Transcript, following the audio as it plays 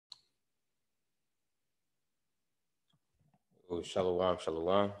Oh, shalom,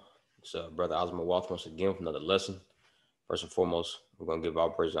 shalom. It's Brother Osmo Walth once again for another lesson. First and foremost, we're going to give all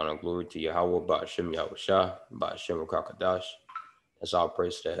praise, honor, and glory to Yahweh, by Hashem Yahweh Shah, by Hashem Rakakadash. That's all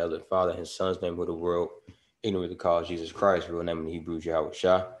praise to the Heavenly Father, His Son's name of the world, ignorantly called Jesus Christ, real name in the Hebrews Yahweh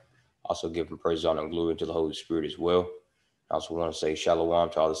Shah. Also give him praise, honor, and glory to the Holy Spirit as well. I also want to say shalom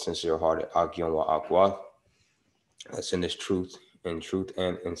to all the sincere-hearted Akion Wa Akwath. That's in this truth and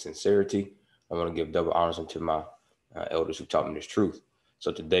in sincerity. I want to give double honors unto my elders who taught me this truth.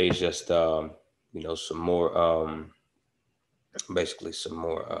 So today is just, some more, basically some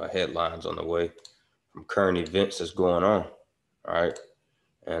more headlines on the way from current events that's going on. All right.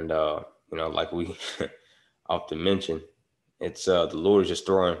 And, like we often mention, it's the Lord is just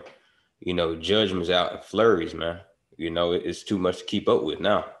throwing, judgments out in flurries, man. It's too much to keep up with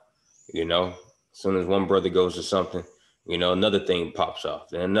now. As soon as one brother goes to something, another thing pops off,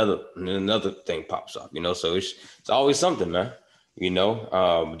 then another thing pops off, so it's always something, man.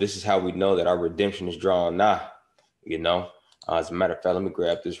 This is how we know that our redemption is drawing nigh. As a matter of fact, let me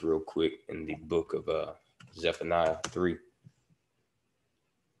grab this real quick in the book of Zephaniah 3.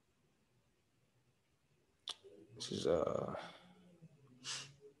 This is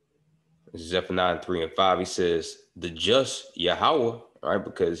Zephaniah 3 and 5. He says, the just Yahweh, right?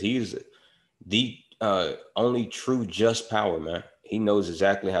 Because he's the only true just power, man. He knows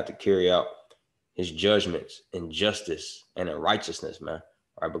exactly how to carry out his judgments in justice and in righteousness, man.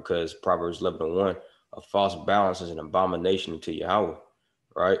 Right? Because Proverbs 11:1, a false balance is an abomination to Yahweh,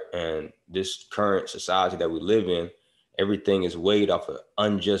 right? And this current society that we live in, everything is weighed off of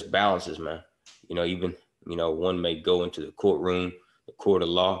unjust balances, man. Even, one may go into the courtroom, the court of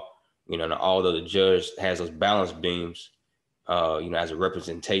law, and although the judge has those balance beams, as a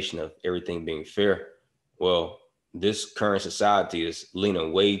representation of everything being fair. Well, this current society is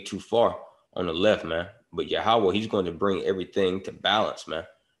leaning way too far on the left, man. But Yahweh, he's going to bring everything to balance, man.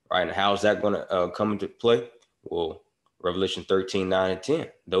 Right. And how's that going to come into play? Well, Revelation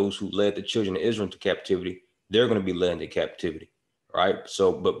 13:9-10, those who led the children of Israel into captivity, they're going to be led into captivity. Right.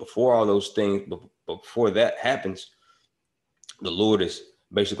 So, but before all those things, before that happens, the Lord is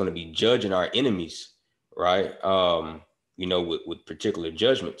basically going to be judging our enemies. Right. With particular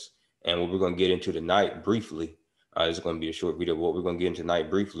judgments. And what we're going to get into tonight briefly, it's going to be a short video. What we're going to get into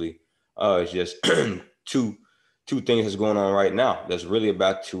tonight briefly is just two things that's going on right now that's really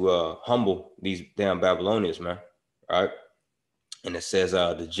about to humble these damn Babylonians, man. Right. And it says,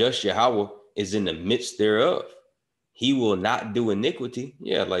 the just Yahweh is in the midst thereof. He will not do iniquity.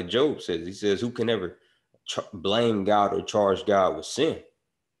 Yeah, like Job says. He says, who can ever blame God or charge God with sin?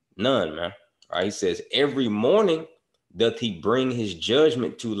 None, man. Right. He says, every morning doth he bring his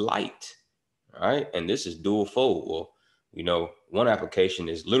judgment to light. All right. And this is dual fold. Well, one application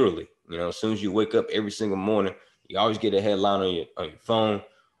is literally, as soon as you wake up every single morning, you always get a headline on your phone.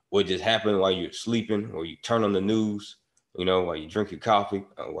 What just happened while you're sleeping, or you turn on the news, while you drink your coffee,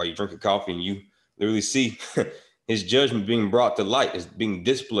 and you literally see his judgment being brought to light, is being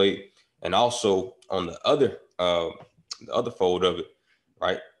displayed. And also on the other fold of it,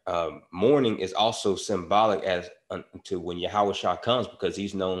 right? Morning is also symbolic as to when Yahweh Shah comes, because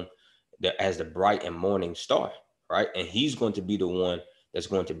he's known as the bright and morning star, right? And he's going to be the one that's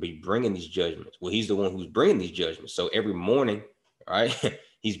going to be bringing these judgments. Well, he's the one who's bringing these judgments. So every morning, right,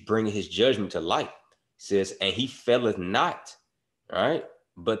 he's bringing his judgment to light. It says, and he faileth not, right?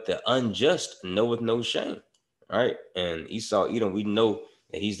 But the unjust knoweth no shame, right? And Esau, Edom, we know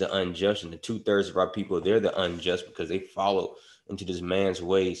that he's the unjust, and the 2/3 of our people, they're the unjust because they follow into this man's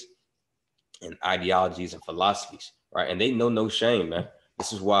ways and ideologies and philosophies, right? And they know no shame, man.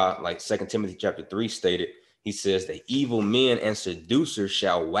 This is why, like 2 Timothy chapter 3 stated, he says the evil men and seducers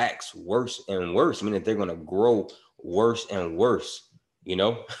shall wax worse and worse, meaning they're going to grow worse and worse.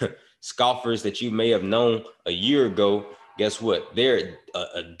 Scoffers that you may have known a year ago, guess what? They're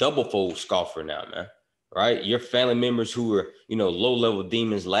a double-fold scoffer now, man. Right? Your family members who were, low-level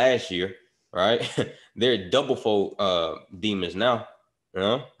demons last year, right? They're double-fold demons now,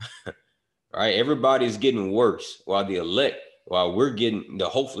 right? Everybody's getting worse, while the elect, while we're getting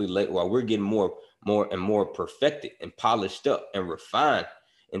more and more perfected and polished up and refined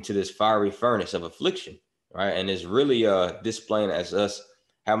into this fiery furnace of affliction, right? And it's really displaying as us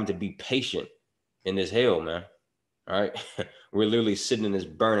having to be patient in this hell, man. All right. We're literally sitting in this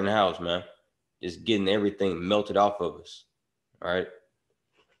burning house, man, just getting everything melted off of us. All right.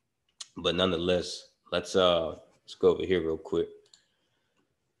 But nonetheless, let's go over here real quick.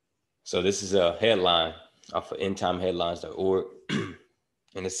 So this is a headline off of endtimeheadlines.org.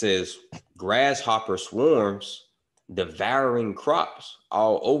 And it says, grasshopper swarms devouring crops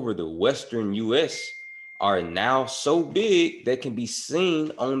all over the western U.S. are now so big that can be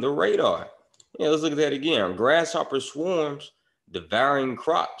seen on the radar. Yeah, let's look at that again. Grasshopper swarms devouring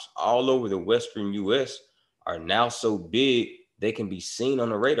crops all over the western U.S. are now so big they can be seen on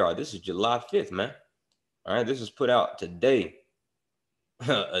the radar. This is July 5th, man. All right, this was put out today,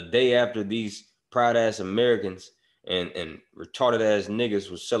 a day after these proud-ass Americans and retarded ass niggas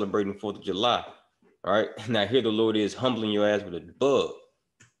was celebrating 4th of July. All right. Now here the Lord is humbling your ass with a bug.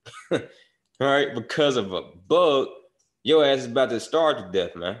 All right. Because of a bug, your ass is about to starve to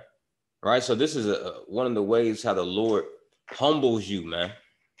death, man. All right. So this is one of the ways how the Lord humbles you, man.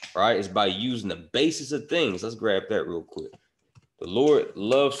 All right. It's by using the basis of things. Let's grab that real quick. The Lord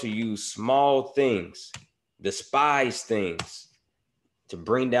loves to use small things, despised things, to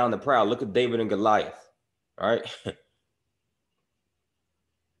bring down the proud. Look at David and Goliath. All right.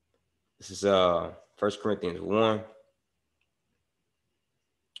 This is 1 Corinthians 1.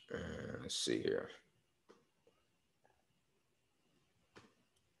 Let's see here.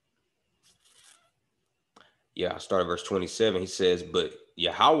 Yeah, I start at verse 27. He says, but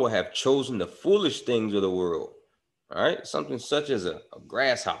Yahweh have chosen the foolish things of the world. All right. Something such as a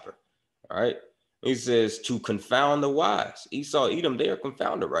grasshopper. All right. He says to confound the wise. Esau, Edom, they are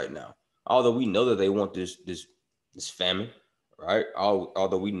confounded right now. Although we know that they want this famine, right?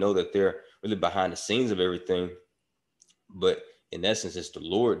 Although we know that they're really behind the scenes of everything, but in essence, it's the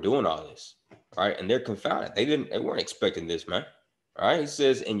Lord doing all this, right? And they're confounded. They weren't expecting this, man. All right. He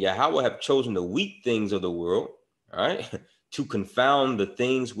says, and Yahweh have chosen the weak things of the world, all right, to confound the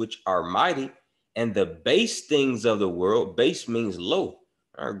things which are mighty, and the base things of the world. Base means low.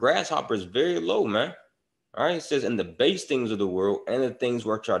 Our grasshopper is very low, man. All right. It says, and the base things of the world and the things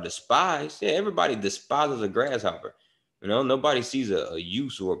which are despised. Yeah, everybody despises a grasshopper. You know, nobody sees a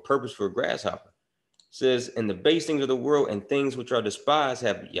use or a purpose for a grasshopper. It says, and the base things of the world and things which are despised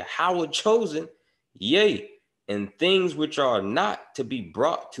have Yahweh chosen, yea, and things which are not to be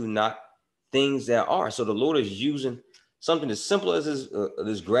brought to naught, things that are. So the Lord is using something as simple as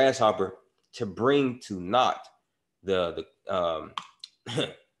this grasshopper to bring to naught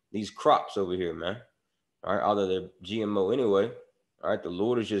these crops over here, man. All right, although they're GMO anyway. All right, the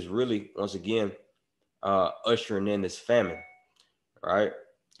Lord is just really, once again, ushering in this famine. All right,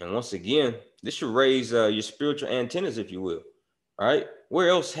 and once again, this should raise your spiritual antennas, if you will. All right, where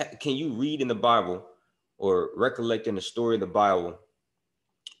else can you read in the Bible or recollect in the story of the Bible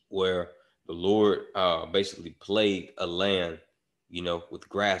where the Lord basically plagued a land, you know, with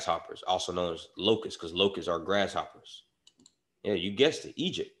grasshoppers, also known as locusts, because locusts are grasshoppers. Yeah, you guessed it,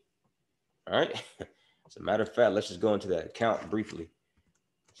 Egypt. All right. As a matter of fact, let's just go into that account briefly.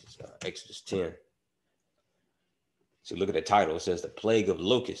 This is Exodus 10. So look at the title. It says the plague of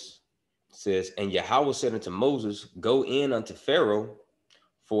locusts. It says, and Yahweh said unto Moses, go in unto Pharaoh,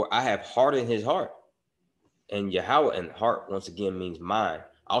 for I have hardened his heart. And Yahweh, and heart once again means mind.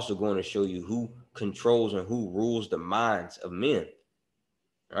 Also going to show you who controls and who rules the minds of men.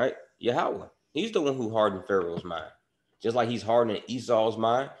 All right. Yahweh. He's the one who hardened Pharaoh's mind. Just like he's hardening Esau's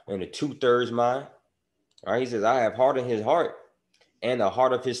mind and the 2/3 mind. All right. He says, I have hardened his heart and the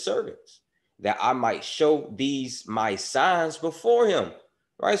heart of his servants, that I might show these my signs before him.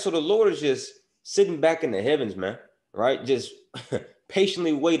 Right. So the Lord is just sitting back in the heavens, man. Right. Just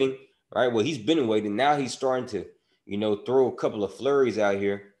patiently waiting. Right. Well, he's been waiting. Now he's starting to, you know, throw a couple of flurries out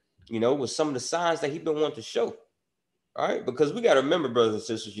here, you know, with some of the signs that he's been wanting to show. All right. Because we got to remember, brothers and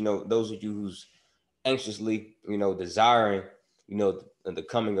sisters, you know, those of you who's anxiously, you know, desiring, you know, the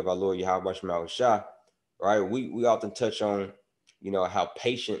coming of our Lord Yahweh Shah, right? We often touch on, you know, how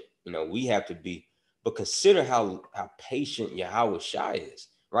patient, you know, we have to be, but consider how patient Yahweh Shah is,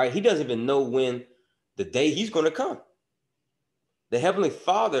 right? He doesn't even know when the day he's going to come. The Heavenly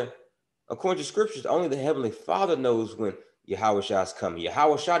Father, according to scriptures, only the Heavenly Father knows when Yahweh Shah is coming.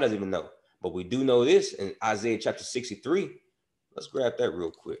 Yahweh Shah doesn't even know, but we do know this in Isaiah chapter 63. Let's grab that real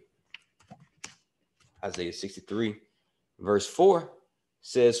quick. Isaiah 63, verse 4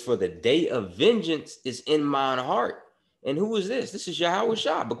 says, for the day of vengeance is in mine heart. And who is this? This is Yahweh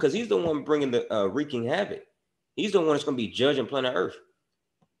Shah, because he's the one bringing the wreaking havoc. He's the one that's going to be judging planet Earth.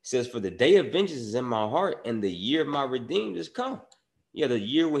 He says, for the day of vengeance is in my heart, and the year of my redeemed is come. Yeah, the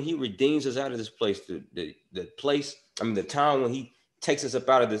year when he redeems us out of this place, the place, I mean, the time when he takes us up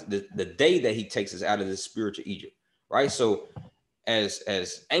out of this, the day that he takes us out of this spiritual Egypt, right? So as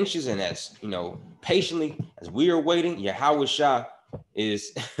anxious and as, you know, patiently as we are waiting, Yahweh Shah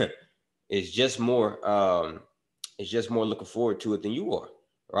is is just more looking forward to it than you are,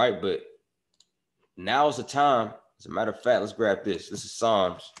 right? But now is the time. As a matter of fact, let's grab this. This is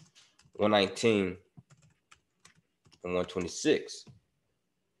Psalms 119 and 126.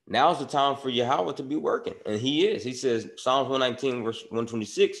 Now's the time for Yahweh to be working. And he is. He says, Psalms 119, verse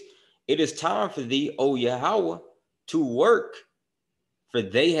 126, it is time for thee, O Yahweh, to work, for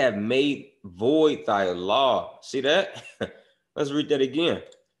they have made void thy law. See that? Let's read that again.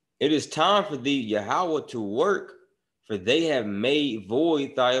 It is time for thee, Yahweh, to work, for they have made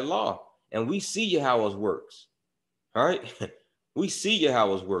void thy law. And we see Yahweh's works. All right? We see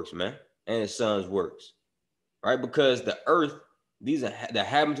Yahweh's works, man, and his son's works. Right? Because the earth, these are the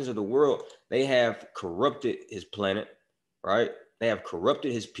inhabitants of the world, they have corrupted his planet, right? They have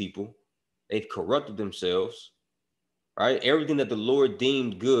corrupted his people. They've corrupted themselves, right? Everything that the Lord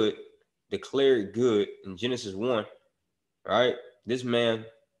deemed good, declared good in Genesis 1, right? This man,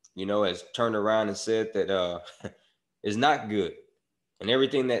 has turned around and said that is not good. And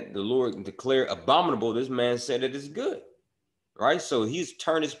everything that the Lord declared abominable, this man said it is good, right? So he's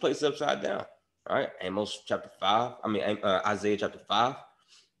turned his place upside down, right? Isaiah chapter 5, all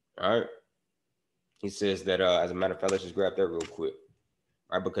right? He says that, as a matter of fact, let's just grab that real quick,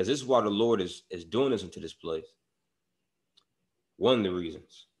 right? Because this is why the Lord is doing this into this place. One of the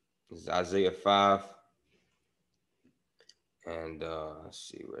reasons is Isaiah 5, and let's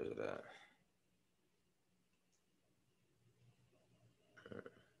see, where is it at?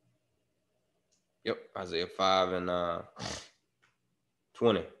 Yep, Isaiah 5 and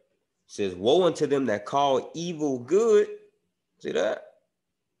 20 says, woe unto them that call evil good. See that?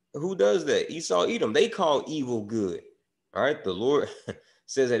 Who does that? Esau, Edom. They call evil good. All right. The Lord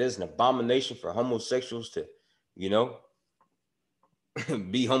says that it's an abomination for homosexuals to,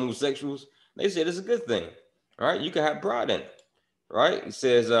 be homosexuals. They said it's a good thing. All right. You can have pride in it. Right. It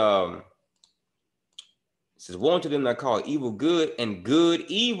says, woe unto them that call evil good and good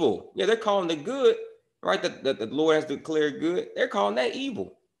evil. Yeah, they're calling the good, right? That the Lord has declared good. They're calling that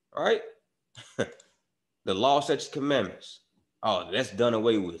evil. All right. The law, such commandments. Oh, that's done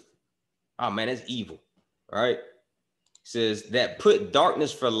away with. Oh man, that's evil. All right. It says that put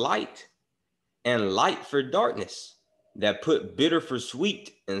darkness for light and light for darkness, that put bitter for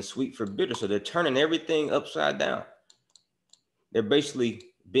sweet and sweet for bitter. So they're turning everything upside down. They're basically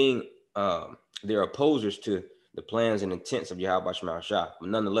being they're opposers to the plans and intents of Yahweh Shema Shah. But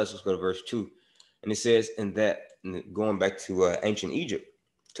nonetheless, let's go to verse 2. And it says, going back to ancient Egypt,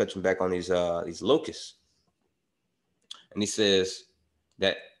 touching back on these locusts. And he says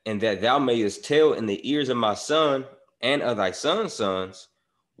that, and that thou mayest tell in the ears of my son and of thy son's sons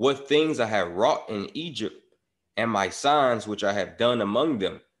what things I have wrought in Egypt and my signs which I have done among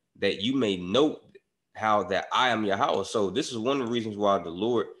them, that you may note how that I am Yahweh. So this is one of the reasons why the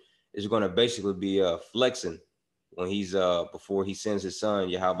Lord is going to basically be flexing when he's before he sends his son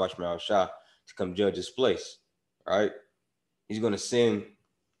Yahweh Shema Shah to come judge his place. All right, he's going to send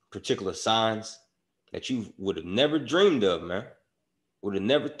particular signs that you would have never dreamed of, man. Would have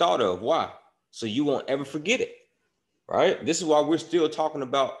never thought of. Why? So you won't ever forget it. Right? This is why we're still talking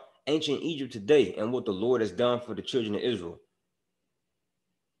about ancient Egypt today and what the Lord has done for the children of Israel.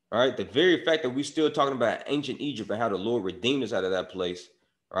 All right? The very fact that we're still talking about ancient Egypt and how the Lord redeemed us out of that place,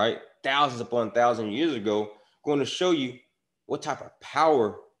 right? Thousands upon thousands of years ago, going to show you what type of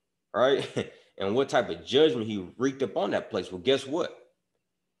power, right? And what type of judgment he wreaked upon that place. Well, guess what?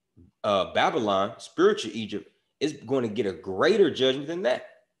 Babylon, spiritual Egypt, is going to get a greater judgment than that.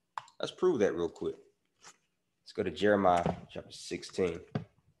 Let's prove that real quick. Let's go to Jeremiah chapter 16.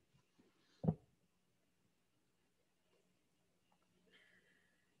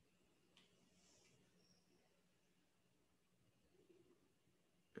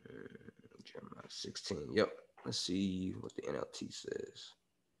 Jeremiah 16. Yep. Let's see what the NLT says.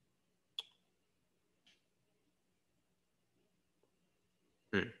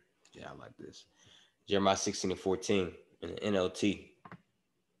 Yeah, I like this. Jeremiah 16 and 14 in the NLT.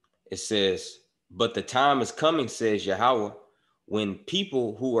 It says, but the time is coming, says Yahweh, when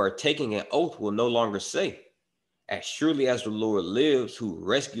people who are taking an oath will no longer say, as surely as the Lord lives, who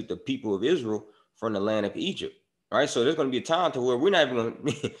rescued the people of Israel from the land of Egypt. All right. So there's going to be a time to where we're not even going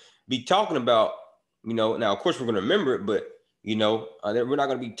to be talking about, now, of course, we're going to remember it, but, we're not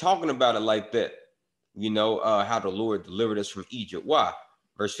going to be talking about it like that, how the Lord delivered us from Egypt. Why?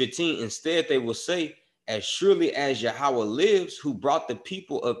 Verse 15, instead, they will say, as surely as Yahweh lives, who brought the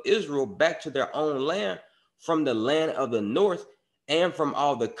people of Israel back to their own land from the land of the north and from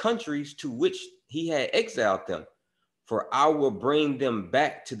all the countries to which he had exiled them. For I will bring them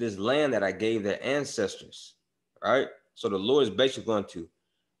back to this land that I gave their ancestors. All right. So the Lord is basically going to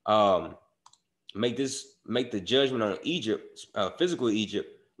make the judgment on Egypt, physical Egypt,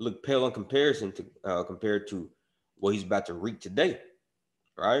 look pale in comparison to compared to what he's about to wreak today.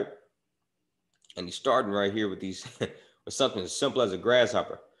 Right. And he's starting right here with these with something as simple as a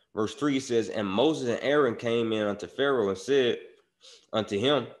grasshopper. Verse 3 says, and Moses and Aaron came in unto Pharaoh and said unto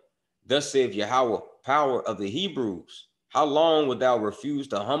him, thus saith Yahweh, power of the Hebrews, how long wilt thou refuse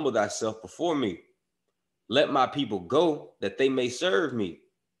to humble thyself before me? Let my people go, that they may serve me.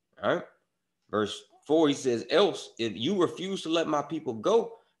 All right. Verse 4, he says, else, if you refuse to let my people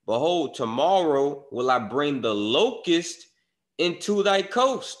go, behold, tomorrow will I bring the locust into thy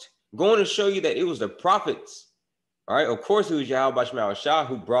coast. Going to show you that it was the prophets. All right. Of course, it was Yahweh Shema Shah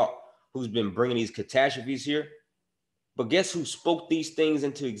who's been bringing these catastrophes here. But guess who spoke these things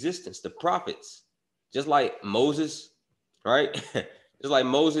into existence? The prophets. Just like Moses, right? Just like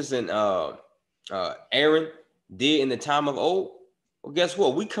Moses and Aaron did in the time of old. Well, guess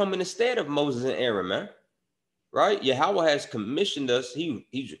what? We come in the stead of Moses and Aaron, man. Right? Yahweh has commissioned us.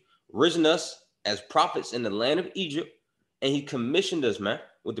 He's risen us as prophets in the land of Egypt, and he commissioned us, man,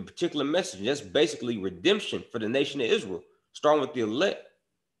 with a particular message. That's basically redemption for the nation of Israel, starting with the elect,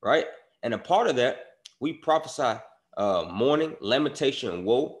 right? And a part of that, we prophesy mourning, lamentation,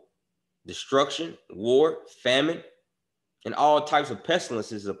 woe, destruction, war, famine, and all types of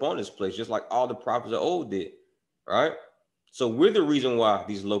pestilences upon this place, just like all the prophets of old did, right? So we're the reason why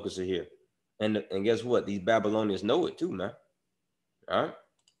these locusts are here. And guess what? These Babylonians know it too, man. All right.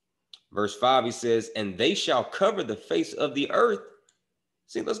 Verse 5, he says, and they shall cover the face of the earth.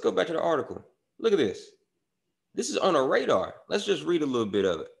 See, let's go back to the article. Look at this. This is on a radar. Let's just read a little bit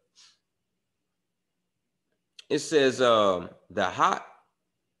of it. It says the hot,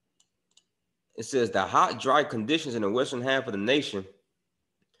 dry conditions in the western half of the nation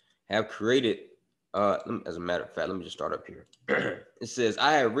have created, as a matter of fact, let me just start up here. It says,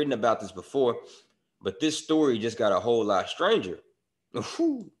 I have written about this before, but this story just got a whole lot stranger.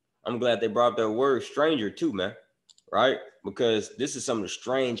 I'm glad they brought up that word stranger too, man, right? Because this is some of the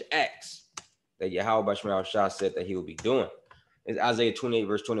strange acts that Yahweh Shema Shah said that he will be doing. It's Isaiah 28,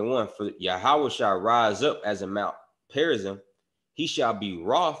 verse 21. For Yahweh shall rise up as in Mount Perazim. He shall be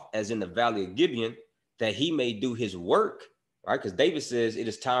wroth as in the valley of Gibeon, that he may do his work. Right? Because David says, it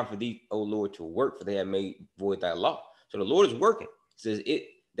is time for thee, O Lord, to work, for they have made void thy law. So the Lord is working. It says it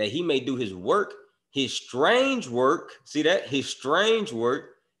that he may do his work, his strange work. See that? His strange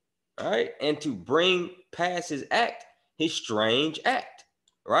work, right? And to bring past his act, his strange act,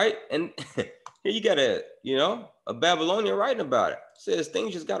 right? And here you got a Babylonian writing about it. Says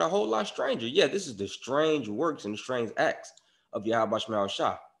things just got a whole lot stranger. Yeah, this is the strange works and the strange acts of Yahweh Shema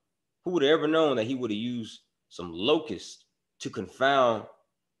Shah. Who would have ever known that he would have used some locusts to confound,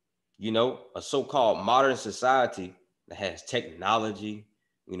 a so-called modern society that has technology,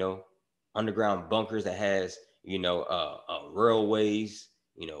 underground bunkers that has, railways,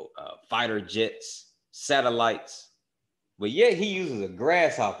 fighter jets, satellites. But yet he uses a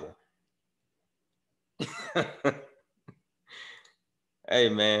grasshopper. Hey,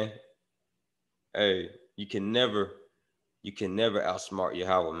 man. Hey, you can never outsmart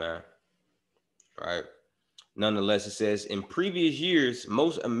Yahweh, man. Right? Nonetheless, it says, in previous years,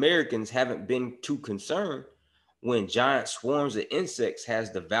 most Americans haven't been too concerned when giant swarms of insects has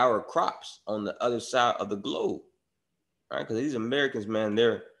devoured crops on the other side of the globe. Right? Because these Americans, man,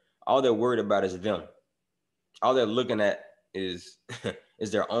 all they're worried about is them. All they're looking at is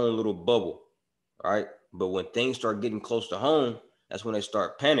their own little bubble. Right? But when things start getting close to home, that's when they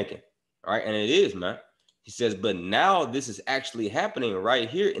start panicking. Right? And it is, man. He says, but now this is actually happening right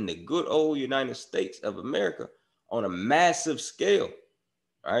here in the good old United States of America on a massive scale,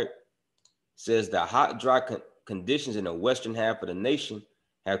 right? It says the hot, dry conditions in the western half of the nation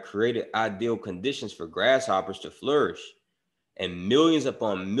have created ideal conditions for grasshoppers to flourish, and millions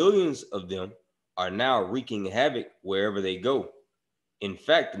upon millions of them are now wreaking havoc wherever they go. In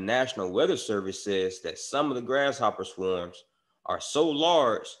fact, the National Weather Service says that some of the grasshopper swarms are so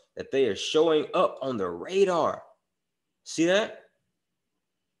large that they are showing up on the radar. See that?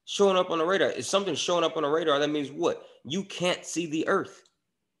 Showing up on the radar. If something's showing up on the radar, that means what? You can't see the earth,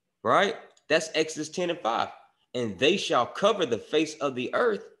 right? That's Exodus 10 and 5. And they shall cover the face of the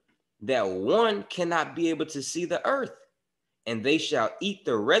earth, that one cannot be able to see the earth. And they shall eat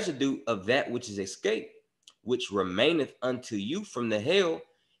the residue of that which is escaped, which remaineth unto you from the hail,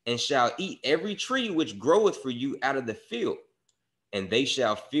 and shall eat every tree which groweth for you out of the field. And they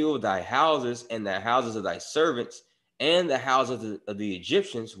shall fill thy houses and the houses of thy servants and the houses of the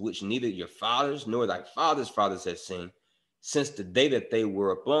Egyptians, which neither your fathers nor thy fathers' fathers have seen, since the day that they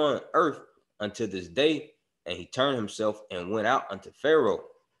were upon earth unto this day. And he turned himself and went out unto Pharaoh.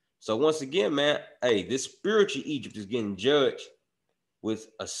 So once again, man, hey, this spiritual Egypt is getting judged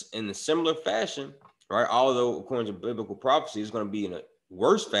in a similar fashion, right? Although according to biblical prophecy, it's going to be in a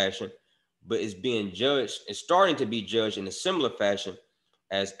worse fashion, but it's being judged, it's starting to be judged in a similar fashion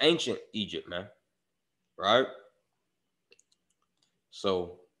as ancient Egypt, man. Right?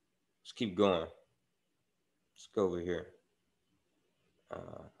 So let's keep going. Let's go over here.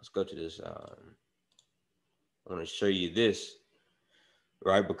 Let's go to this. I want to show you this,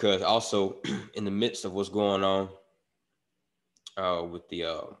 right? Because also in the midst of what's going on with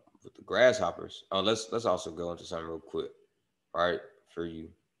the grasshoppers, let's also go into something real quick, right? For you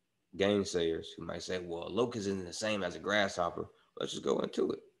gainsayers who might say, well, a locust isn't the same as a grasshopper. Let's just go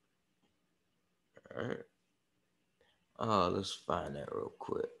into it. All right. Let's find that real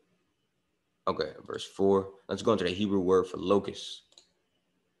quick. Okay, verse 4. Let's go into the Hebrew word for locust.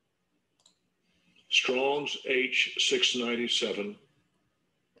 Strong's H697.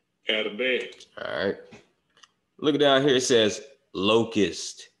 Adam A. All right. Look down here. It says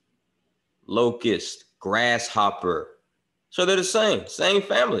locust, grasshopper. So they're the same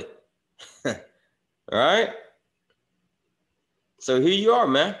family. All right. So here you are,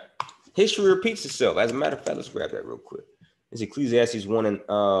 man. History repeats itself. As a matter of fact, let's grab that real quick. It's Ecclesiastes 1 and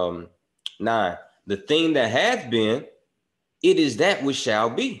 9. The thing that hath been, it is that which shall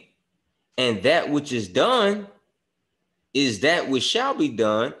be. And that which is done is that which shall be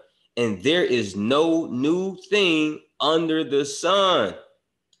done. And there is no new thing under the sun.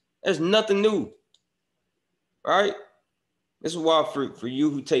 There's nothing new. Right? This is why for you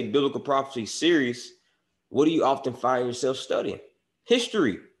who take biblical prophecy serious, what do you often find yourself studying?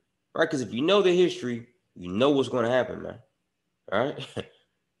 History. Right? Because if you know the history, you know what's going to happen, man. All right.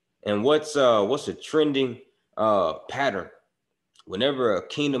 And what's a trending pattern? Whenever a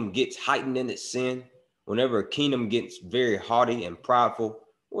kingdom gets heightened in its sin, whenever a kingdom gets very haughty and prideful,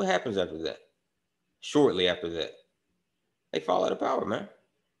 what happens after that? Shortly after that, they fall out of power, man.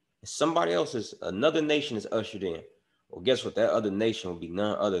 And another nation is ushered in. Well, guess what? That other nation will be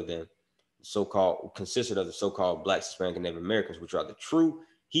none other than consisted of the so-called Black, Hispanic, and Native Americans, which are the true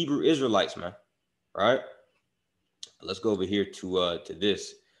Hebrew Israelites, man. Right? Let's go over here to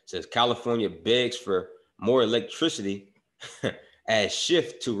this. It says California begs for more electricity as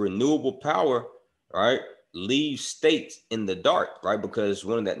shift to renewable power, right, leaves states in the dark, right? Because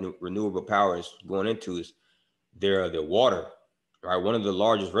one of that renewable power is going into is the water, right? One of the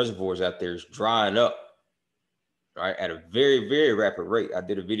largest reservoirs out there is drying up, right, at a very, very rapid rate. I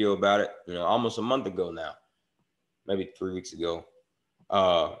did a video about it, almost a month ago now, maybe 3 weeks ago.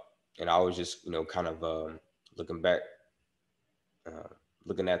 And I was just, kind of looking back,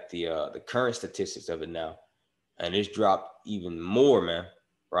 looking at the current statistics of it now. And it's dropped even more, man,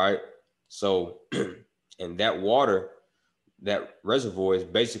 right? So, and that water, that reservoir is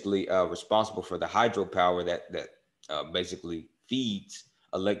basically responsible for the hydropower that basically feeds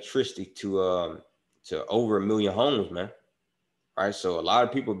electricity to over 1 million homes, man. Right? So a lot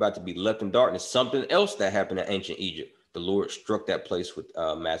of people are about to be left in darkness. Something else that happened in ancient Egypt. The Lord struck that place with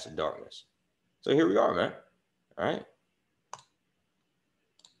massive darkness. So here we are, man. All right.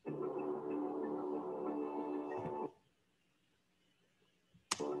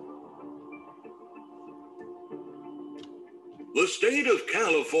 The state of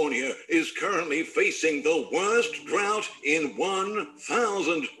California is currently facing the worst drought in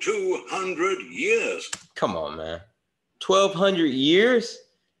 1,200 years. Come on, man. 1,200 years?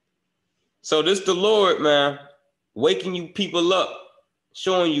 So this the Lord, man, waking you people up,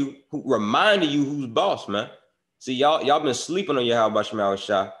 showing you, reminding you who's boss, man. See, y'all been sleeping on your How About Shema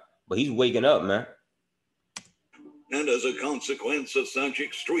Shah, but he's waking up, man. And as a consequence of such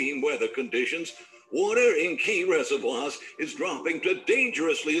extreme weather conditions, water in key reservoirs is dropping to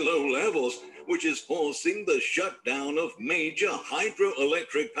dangerously low levels, which is forcing the shutdown of major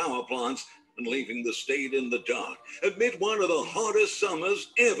hydroelectric power plants and leaving the state in the dark amid one of the hottest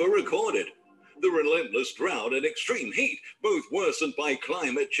summers ever recorded. The relentless drought and extreme heat, both worsened by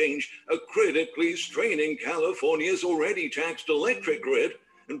climate change, are critically straining California's already taxed electric grid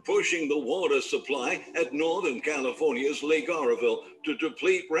and pushing the water supply at Northern California's Lake Oroville to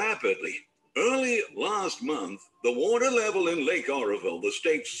deplete rapidly. Early last month, the water level in Lake Oroville, the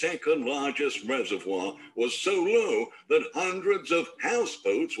state's second largest reservoir, was so low that hundreds of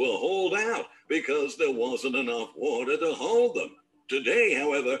houseboats were hauled out because there wasn't enough water to hold them. Today,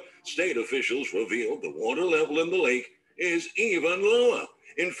 however, state officials revealed the water level in the lake is even lower.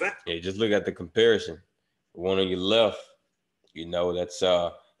 In fact, just look at the comparison. The one on your left,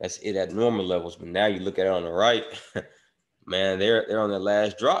 that's it at normal levels. But now you look at it on the right, man, they're on their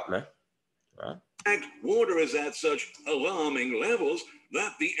last drop, man. Right. In fact, water is at such alarming levels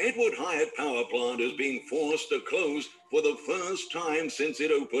that the Edward Hyatt power plant is being forced to close for the first time since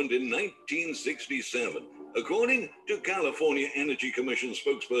it opened in 1967, according to California Energy Commission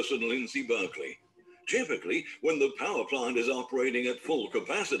spokesperson Lindsey Berkeley. Typically, when the power plant is operating at full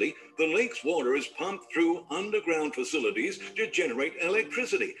capacity, the lake's water is pumped through underground facilities to generate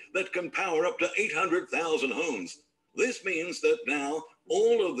electricity that can power up to 800,000 homes. This means that now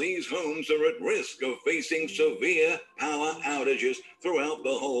all of these homes are at risk of facing severe power outages throughout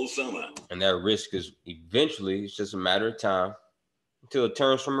the whole summer. And that risk is eventually, it's just a matter of time until it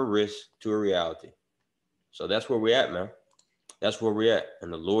turns from a risk to a reality. So that's where we're at, man. That's where we're at.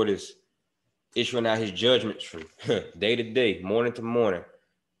 And the Lord is issuing out his judgments from day to day, morning to morning.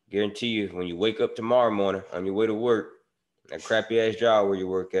 Guarantee you, when you wake up tomorrow morning on your way to work, that crappy ass job where you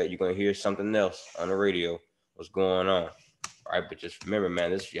work at, you're going to hear something else on the radio. What's going on? Right? But just remember,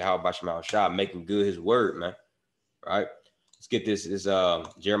 man, this is Yahweh Basham Shah making good his word, man. Right? Let's get this. Is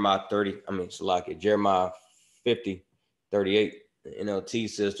Jeremiah 50, 38. The NLT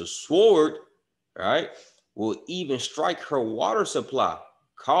says the sword, right, will even strike her water supply,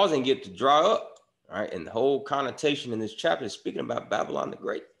 causing it to dry up. Right? And the whole connotation in this chapter is speaking about Babylon the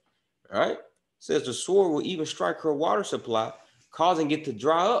Great. Right? It says the sword will even strike her water supply, causing it to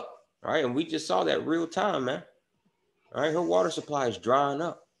dry up. Right? And we just saw that real time, man. All right, her water supply is drying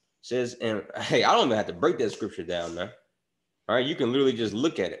up. It says, and hey, I don't even have to break that scripture down, man. All right, you can literally just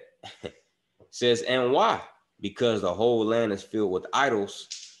look at it. It says, and why? Because the whole land is filled with idols,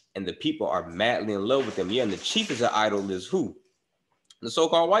 and the people are madly in love with them. Yeah, and the chiefest of idols is who? The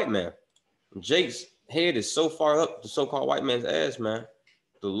so-called white man. Jake's head is so far up the so-called white man's ass, man.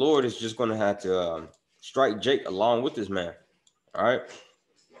 The Lord is just going to have to strike Jake along with this man. All right.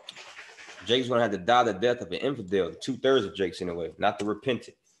 Jake's going to have to die the death of an infidel, 2/3 of Jake's anyway, not the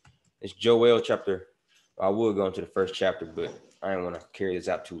repentant. It's Joel chapter. I will go into the first chapter, but I don't want to carry this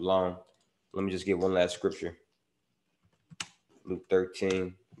out too long. Let me just get one last scripture. Luke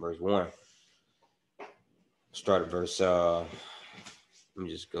 13, verse 1. Start at verse, let me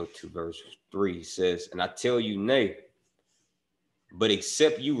just go to verse 3. He says, and I tell you, nay, but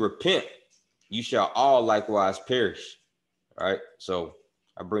except you repent, you shall all likewise perish. All right, so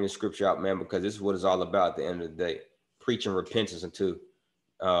I bring the scripture out, man, because this is what it's all about at the end of the day. Preaching repentance unto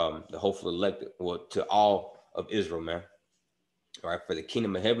the hopeful elected, well, to all of Israel, man. All right, for the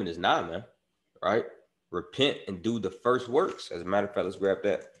kingdom of heaven is nigh, man. All right, repent and do the first works. As a matter of fact, let's grab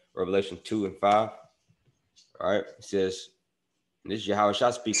that. Revelation 2 and 5. All right, it says, this is Yahweh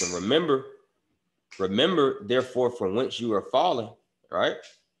Shah speaking. Remember, therefore, from whence you are fallen. All right,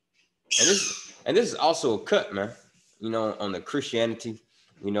 and this is also a cut, man. You know, on the Christianity,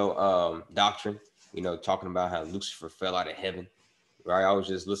 doctrine, talking about how Lucifer fell out of heaven, right? I was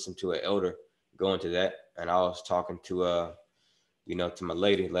just listening to an elder go into that, and I was talking to, to my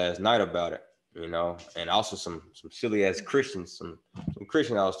lady last night about it, and also some silly ass Christians, some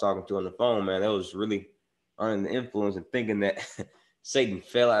Christian I was talking to on the phone, man, that was really under the influence and thinking that Satan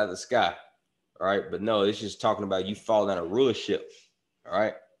fell out of the sky, all right? But no, it's just talking about you falling out of rulership, all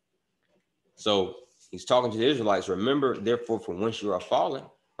right? So he's talking to the Israelites. Remember, therefore, from whence you are fallen.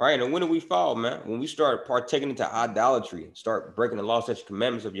 All right. And when do we fall, man? When we start partaking into idolatry, start breaking the law, such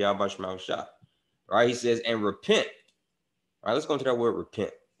commandments of Yahweh Shema Shah. All right. He says, and repent. All right. Let's go into that word repent.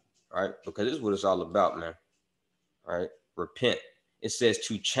 All right. Because this is what it's all about, man. All right. Repent. It says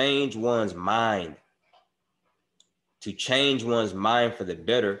to change one's mind. To change one's mind for the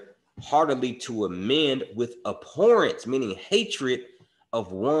better, heartily to amend with abhorrence, meaning hatred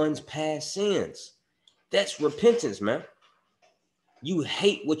of one's past sins. That's repentance, man. You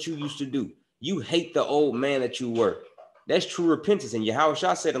hate what you used to do. You hate the old man that you were. That's true repentance. And Yahweh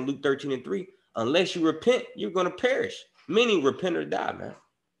Shah said in Luke 13 and 3, unless you repent, you're going to perish. Meaning repent or die, man.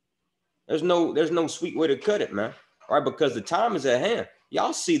 There's no sweet way to cut it, man. All right, because the time is at hand.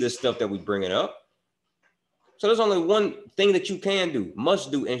 Y'all see this stuff that we bringing up. So there's only one thing that you can do,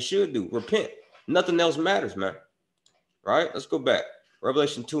 must do, and should do. Repent. Nothing else matters, man. All right, let's go back.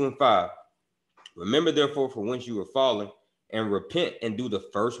 Revelation 2 and 5. Remember, therefore, from whence you were fallen, and repent and do the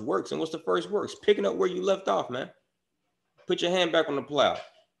first works. And what's the first works? Picking up where you left off, man. Put your hand back on the plow.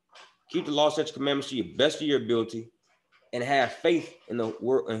 Keep the law, such commandments to your best of your ability, and have faith in the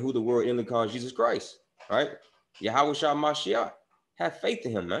word and who the word in the calls Jesus Christ. All right, Yahweh Shah Mashiach. Have faith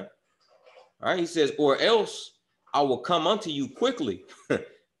in him, man. All right, he says, or else I will come unto you quickly.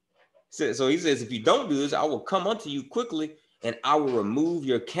 So he says, if you don't do this, I will come unto you quickly, and I will remove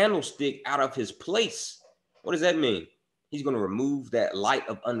your candlestick out of his place. What does that mean? He's going to remove that light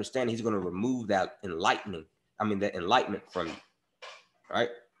of understanding. He's going to remove that enlightenment from you. All right.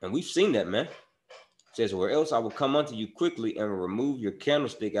 And we've seen that, man. It says, or else I will come unto you quickly and remove your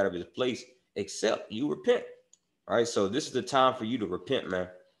candlestick out of his place, except you repent. All right. So this is the time for you to repent, man.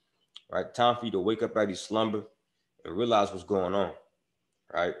 All right. Time for you to wake up out of your slumber and realize what's going on. All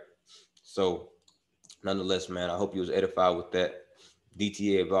right. So nonetheless, man, I hope you was edified with that.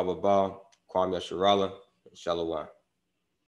 DTA, blah, blah, blah. Kwame Sharala, Shalom.